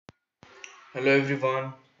Hello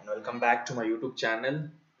everyone and welcome back to my YouTube channel.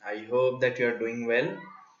 I hope that you are doing well.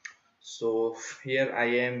 So here I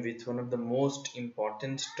am with one of the most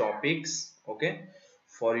important topics, okay,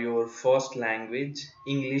 for your first language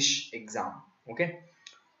English exam, okay.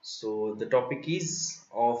 So the topic is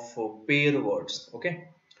of pair words, okay,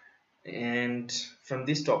 and from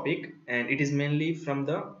this topic, and it is mainly from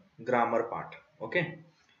the grammar part, okay.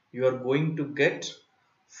 You are going to get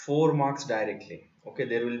 4 marks directly, okay.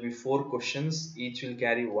 There will be 4 questions, each will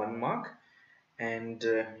carry 1 mark, and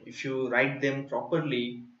if you write them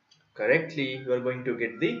properly, correctly, you are going to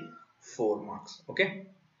get the 4 marks, okay.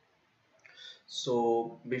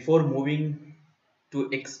 So before moving to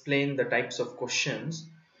explain the types of questions,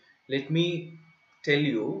 let me tell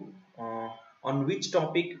you on which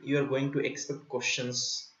topic you are going to expect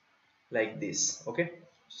questions like this, okay.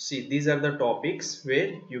 See, these are the topics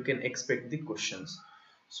where you can expect the questions.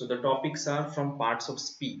 So the topics are from parts of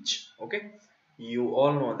speech, okay. You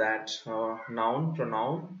all know that noun,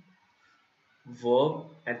 pronoun, verb,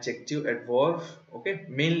 adjective, adverb, okay.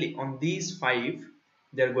 Mainly on these 5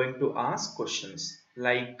 they are going to ask questions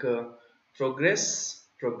like progress,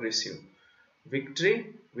 progressive,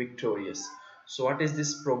 victory, victorious. So what is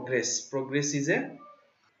this progress? Progress is a,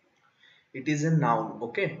 it is a noun,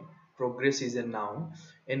 okay. Progress is a noun,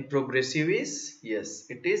 and progressive is, yes,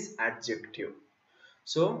 it is adjective.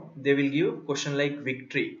 So they will give question like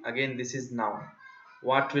victory, again this is noun.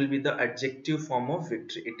 What will be the adjective form of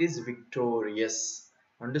victory? It is victorious.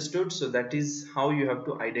 Understood? So that is how you have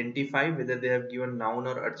to identify whether they have given noun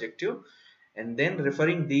or adjective, and then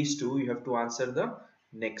referring these two you have to answer the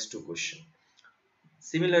next two question.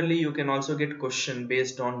 Similarly, you can also get question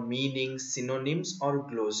based on meanings, synonyms or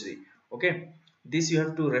glossary. Okay, this you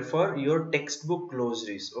have to refer your textbook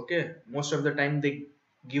glossaries. Okay, most of the time they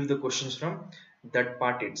give the questions from that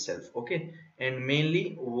part itself. Okay, and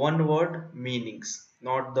mainly one word meanings,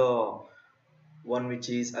 not the one which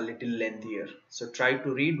is a little lengthier. So try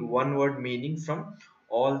to read one word meaning from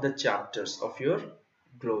all the chapters of your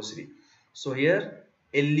glossary. So here,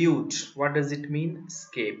 elude, what does it mean?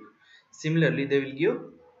 Escape. Similarly, they will give,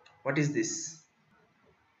 what is this?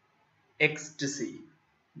 Ecstasy.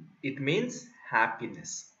 It means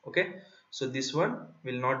happiness. Okay. So this one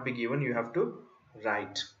will not be given. You have to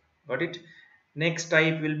write. Got it? Next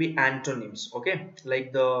type will be antonyms. Okay.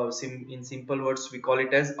 Like the in simple words, we call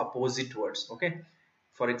it as opposite words. Okay.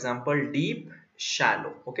 For example, deep,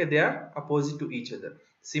 shallow. Okay. They are opposite to each other.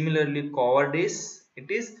 Similarly, cowardice,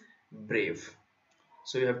 it is brave.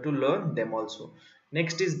 So you have to learn them also.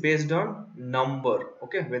 Next is based on number,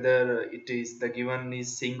 okay, whether it is the given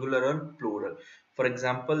is singular or plural. For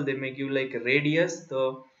example, they may give like radius,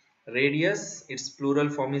 the radius, its plural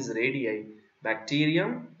form is radii.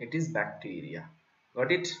 Bacterium, it is bacteria.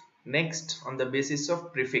 Got it? Next, on the basis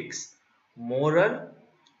of prefix, moral,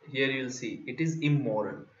 here you'll see it is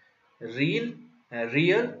immoral. Real,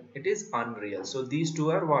 real, it is unreal. So these two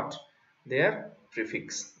are what? They are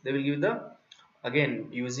prefix. They will give the, again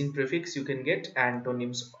using prefix you can get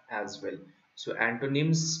antonyms as well. So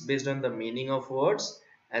antonyms based on the meaning of words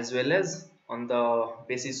as well as on the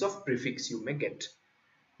basis of prefix you may get.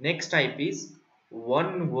 Next type is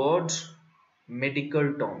one word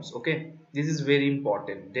medical terms, okay. This is very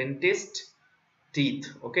important. Dentist, teeth,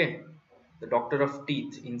 okay. The doctor of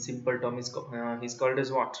teeth in simple term is he's called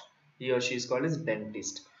as what? He or she is called as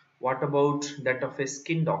dentist. What about that of a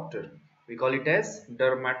skin doctor? We call it as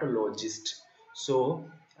dermatologist. So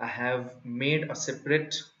I have made a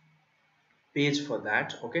separate page for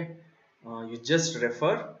that, okay. You just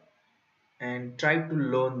refer and try to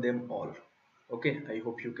learn them all, okay. I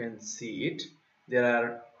hope you can see it. There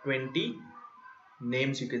are 20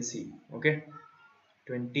 names you can see, okay.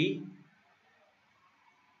 20,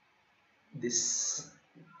 this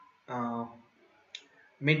uh,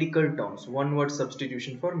 medical terms, one word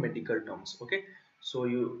substitution for medical terms, okay. So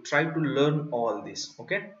you try to learn all this,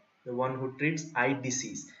 okay. The one who treats eye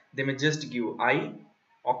disease, they may just give eye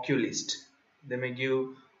oculist. They may give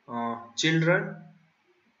children,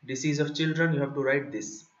 disease of children, you have to write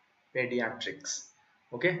this pediatrics,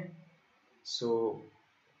 okay. So,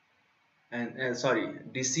 and sorry,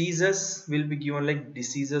 diseases will be given like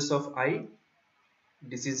diseases of eye,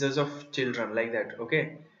 diseases of children, like that,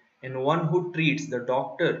 okay. And one who treats, the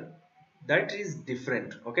doctor, that is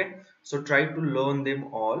different, okay. So try to learn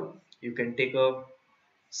them all. You can take a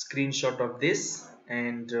screenshot of this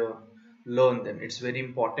and learn them. It's very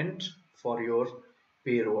important for your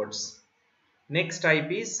pair words. Next type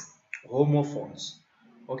is homophones,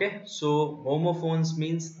 okay. So homophones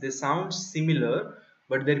means they sound similar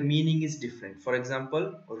but their meaning is different. For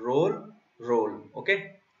example, roll, roll,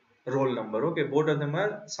 okay. roll number. Okay, both of them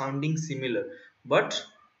are sounding similar, but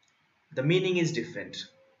the meaning is different.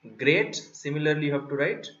 Great, similarly you have to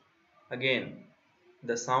write again.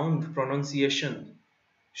 The sound pronunciation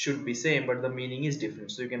should be same, but the meaning is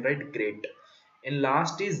different, so you can write great. And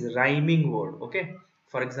last is rhyming word. Okay,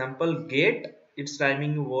 for example, gate, its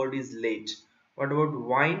rhyming word is late. What about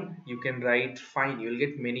wine? You can write fine, you will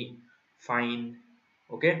get many fine.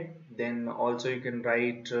 Okay, then also you can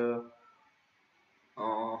write uh,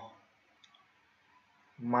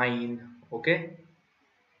 mine. Okay,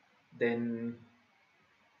 then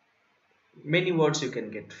many words you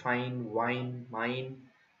can get, fine, wine, mine.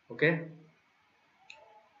 Okay,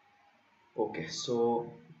 okay,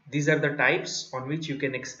 so these are the types on which you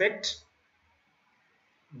can expect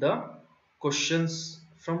the questions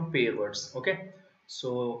from pair words. Okay,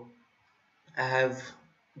 so I have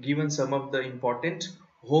given some of the important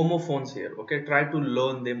homophones here. Okay, try to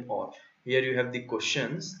learn them all. Here you have the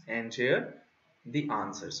questions and here the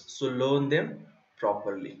answers, so learn them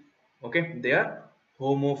properly. Okay, they are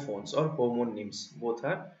homophones or homonyms, both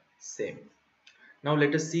are same. Now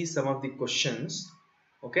let us see some of the questions,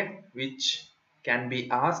 okay, which can be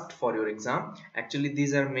asked for your exam. Actually,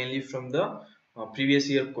 these are mainly from the previous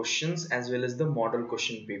year questions as well as the model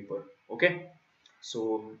question paper. Okay,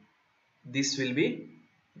 so this will be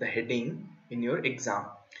the heading in your exam.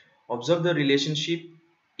 Observe the relationship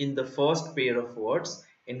in the first pair of words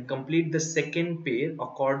and complete the second pair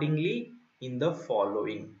accordingly in the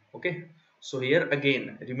following. Okay, so here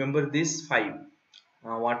again remember this five,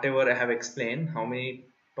 whatever I have explained. How many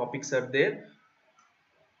topics are there?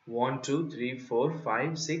 1 2 3 4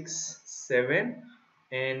 5 6 7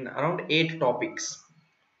 and around 8 topics.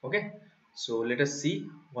 Okay, so let us see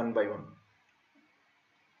one by one.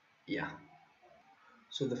 Yeah,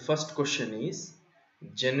 so the first question is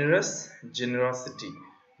generous, generosity,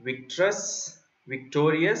 victorious,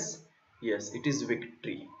 victorious. Yes, it is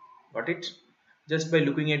victory. Got it? Just by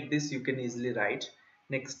looking at this, you can easily write.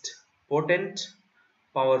 Next, potent,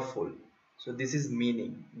 powerful. So this is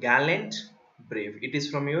meaning. Gallant, brave. It is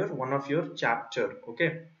from your one of your chapter.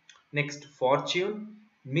 Okay. Next, fortune,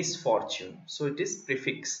 misfortune. So it is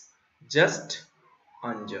prefix. Just,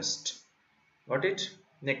 unjust. Got it?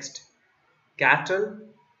 Next, cattle,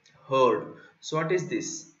 herd. So what is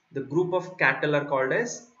this? The group of cattle are called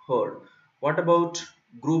as herd. What about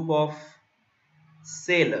group of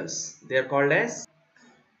sailors? They are called as,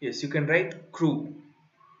 yes, you can write crew.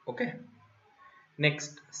 Okay.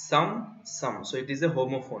 Next, some. So it is a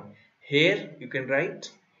homophone. Hair, you can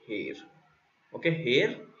write hair. Okay,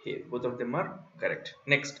 hair, hair. Both of them are correct.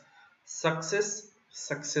 Next, success,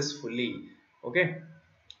 successfully. Okay.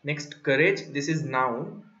 Next, courage. This is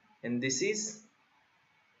noun and this is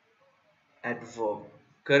adverb.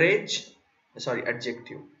 Courage, sorry,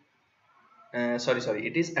 adjective. Sorry,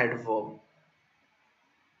 it is adverb.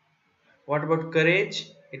 What about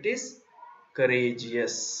courage? It is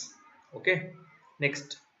courageous. Okay.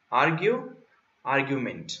 Next, argue,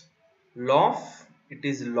 argument. Laugh, it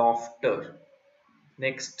is laughter.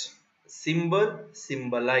 Next, symbol,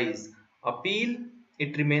 symbolize. Appeal,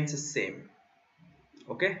 it remains the same.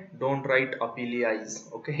 Okay, don't write appealize.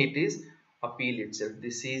 Okay, it is appeal itself.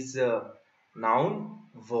 This is noun,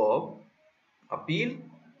 verb. Appeal,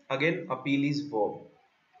 again appeal is verb.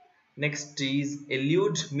 Next is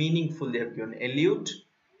elude, meaningful. They have given elude,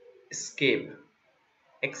 escape.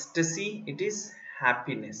 Ecstasy, it is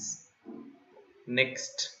happiness.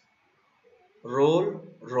 Next, roll,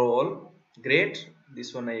 roll. Great,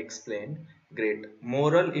 this one I explained. Great.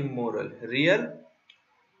 Moral, immoral. Real,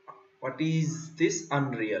 what is this?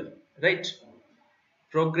 Unreal, right?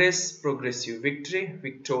 Progress, progressive. Victory,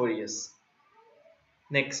 victorious.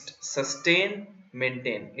 Next, sustain,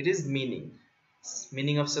 maintain. It is meaning.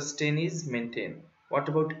 Meaning of sustain is maintain. What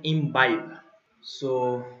about imbibe?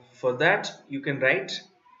 So for that you can write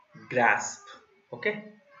grasp. Okay,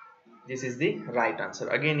 this is the right answer.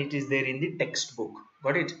 Again, it is there in the textbook.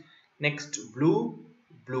 Got it? Next, blue,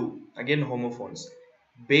 blue. Again, homophones.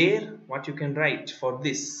 Bear, what you can write for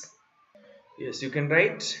this? Yes, you can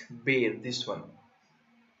write bear. This one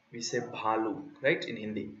we say bhalu, right, in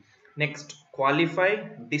Hindi. Next, qualify,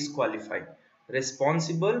 disqualify.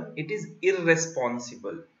 Responsible, it is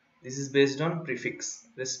irresponsible. This is based on prefix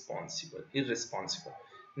responsible, irresponsible.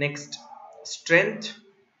 Next, strength,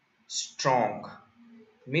 strong.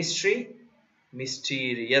 Mystery,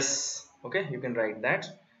 mysterious. Okay, you can write that.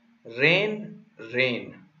 Rain,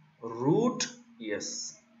 rain. Root,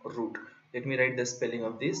 yes, root. Let me write the spelling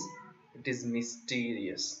of this. It is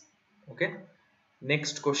mysterious. Okay.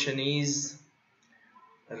 Next question is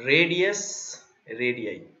radius,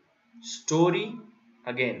 radii. Story,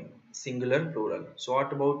 again singular plural. So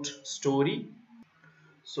what about story?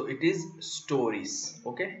 So it is stories.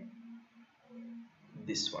 Okay,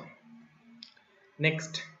 this one.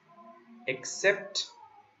 Next, accept,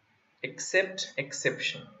 accept,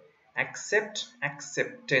 exception, accept,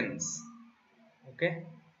 acceptance. Okay,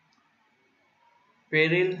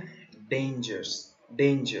 peril, dangers,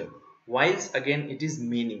 danger. Whilst again it is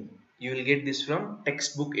meaning. You will get this from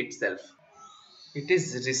textbook itself. It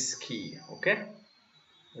is risky. Okay,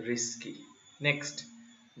 risky. Next,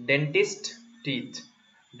 dentist, teeth.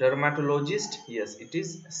 Dermatologist, yes, it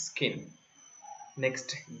is skin.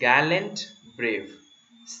 Next, gallant, brave.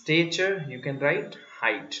 Stature, you can write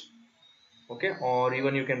height. Okay, or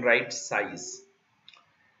even you can write size.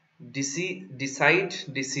 Decide,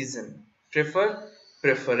 decision. Prefer,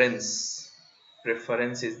 preference.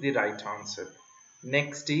 Preference is the right answer.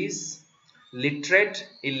 Next is literate,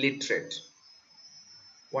 illiterate.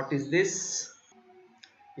 What is this?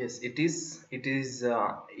 Yes, it is. It is.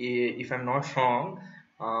 If I'm not wrong,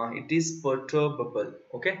 it is perturbable.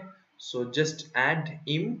 Okay, so just add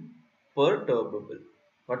imperturbable.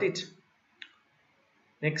 Got it?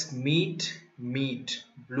 Next, meet, meet.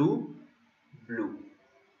 Blue, blue.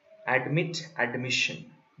 Admit, admission.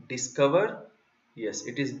 Discover, yes,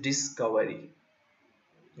 it is discovery.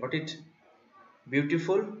 Got it?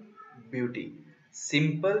 Beautiful, beauty.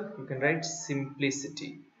 Simple, you can write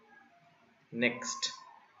simplicity. Next,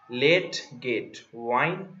 late, gate.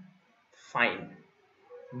 Wine, fine.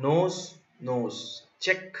 Nose, nose.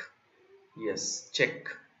 Check, yes, check.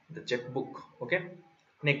 The checkbook. Okay.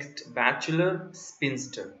 Next, bachelor,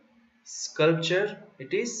 spinster. Sculpture,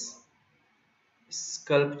 it is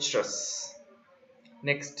sculptress.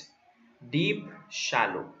 Next, deep,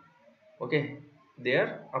 shallow. Okay, they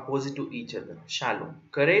are opposite to each other. Shallow.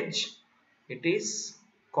 Courage, it is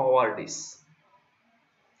cowardice.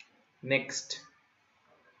 Next,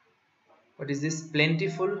 what is this?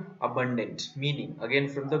 Plentiful, abundant. Meaning again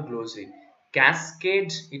from the glossary.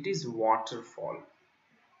 Cascade, it is waterfall.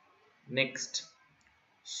 Next,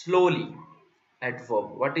 slowly,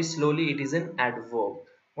 adverb. What is slowly? It is an adverb.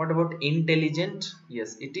 What about intelligent?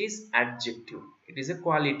 Yes, it is adjective. It is a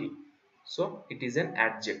quality, so it is an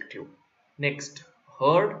adjective. Next,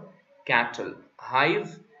 herd, cattle.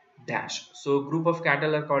 Hive, dash. So group of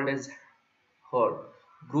cattle are called as herd.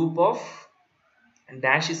 Group of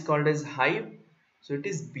dash is called as hive, so it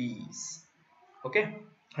is bees. Okay,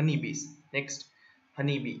 honey bees. Next,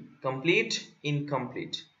 honeybee. Complete,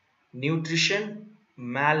 incomplete. Nutrition,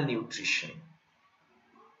 malnutrition.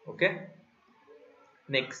 Okay.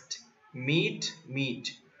 Next, meat,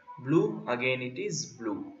 meat. Blue, again it is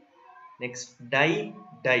blue. Next, dye,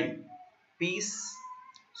 dye. Peace,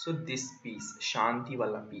 so this piece, Shanti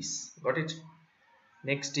wala piece. Got it?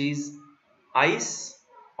 Next is eyes,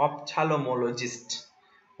 ophthalmologist.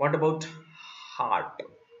 What about heart?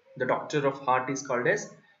 The doctor of heart is called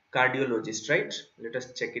as cardiologist, right? Let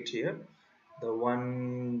us check it here. The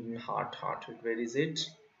one heart, where is it?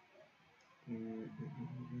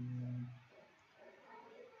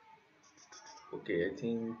 Okay, I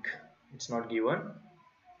think it's not given.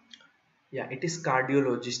 Yeah, it is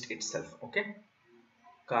cardiologist itself. Okay,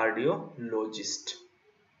 cardiologist.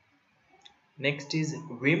 Next is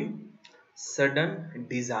whim, sudden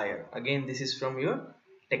desire. Again, this is from your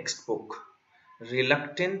textbook.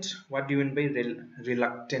 Reluctant, what do you mean by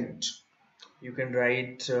reluctant? You can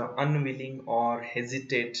write unwilling or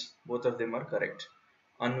hesitate. Both of them are correct.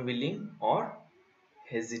 Unwilling or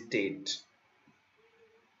hesitate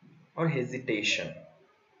or hesitation.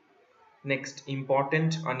 Next,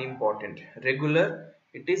 important, unimportant. Regular,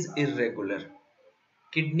 it is irregular.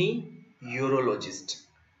 Kidney, urologist.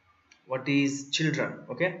 What is children?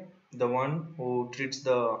 Okay, the one who treats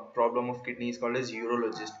the problem of kidney is called as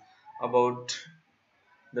urologist. About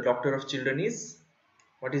the doctor of children is,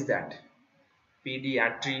 what is that?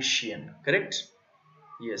 Pediatrician. Correct?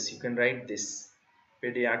 Yes, you can write this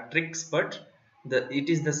pediatrics, but it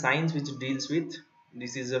is the science which deals with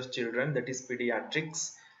disease of children, that is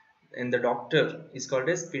pediatrics, and the doctor is called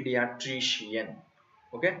as pediatrician.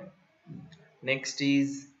 Okay. Next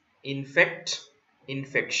is infect,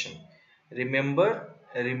 infection. Remember,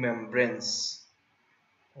 remembrance.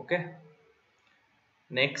 Okay.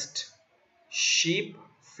 Next, sheep,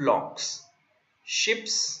 flocks.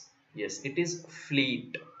 Ships, yes, it is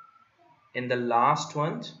fleet. And the last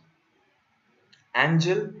one,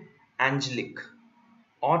 angel, angelic.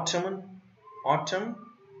 Autumn, autumn.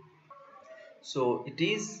 So it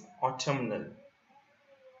is autumnal.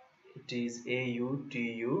 It is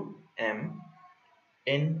AUTUMNAL.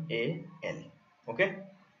 Okay.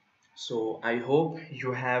 So I hope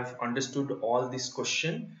you have understood all this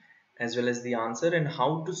question, as well as the answer and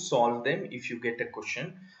how to solve them if you get a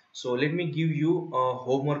question. So let me give you a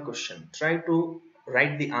homework question. Try to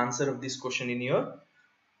write the answer of this question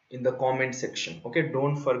in the comment section. Okay,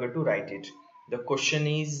 don't forget to write it. The question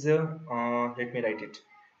is let me write it.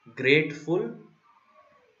 Grateful,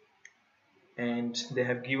 and they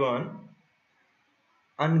have given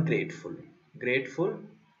ungrateful. Grateful,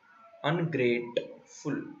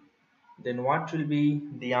 ungrateful. Then what will be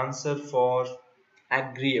the answer for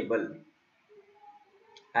agreeable?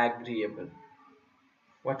 Agreeable.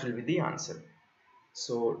 What will be the answer?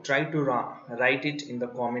 So try to write it in the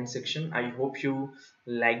comment section. I hope you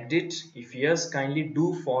liked it. If yes, kindly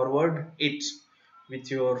do forward it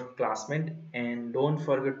with your classmate, and don't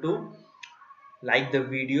forget to like the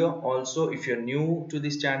video. Also, if you're new to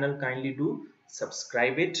this channel, kindly do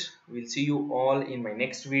subscribe it. We'll see you all in my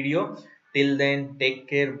next video. Till then, take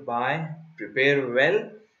care, bye, prepare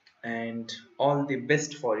well, and all the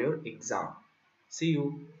best for your exam. See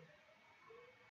you.